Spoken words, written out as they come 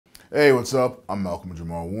Hey, what's up? I'm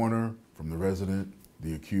Malcolm-Jamal Warner from The Resident,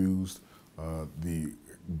 The Accused, the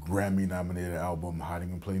Grammy-nominated album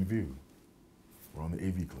Hiding in Plain View. We're on the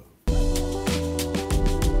AV Club.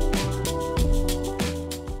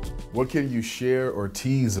 What can you share or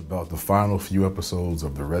tease about the final few episodes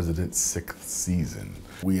of The Resident's 6th season?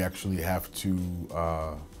 We actually have to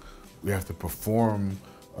perform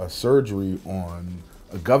a surgery on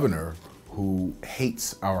a governor who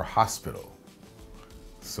hates our hospital.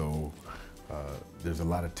 So there's a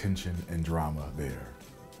lot of tension and drama there.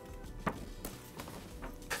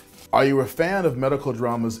 Are you a fan of medical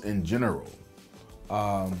dramas in general?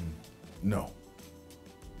 No.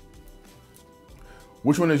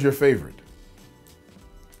 Which one is your favorite?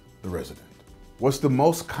 The Resident. What's the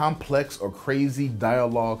most complex or crazy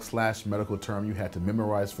dialogue / medical term you had to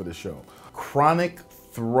memorize for the show? Chronic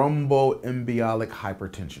thromboembolic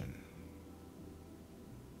hypertension.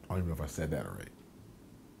 I don't even know if I said that right,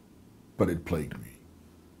 but it plagued me.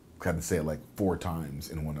 I had to say it like 4 times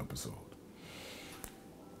in one episode.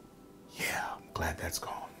 Yeah, I'm glad that's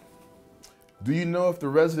gone. Do you know if The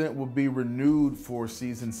Resident will be renewed for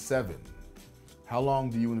season 7? How long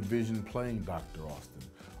do you envision playing Dr. Austin?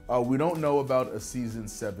 We don't know about a season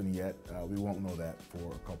 7 yet. We won't know that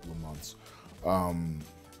for a couple of months.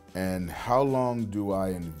 And how long do I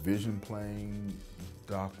envision playing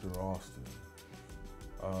Dr. Austin?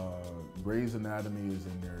 Grey's Anatomy is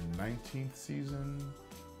in their 19th season.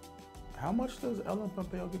 How much does Ellen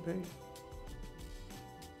Pompeo get paid?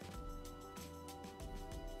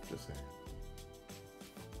 Just saying.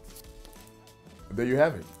 There you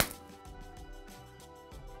have it.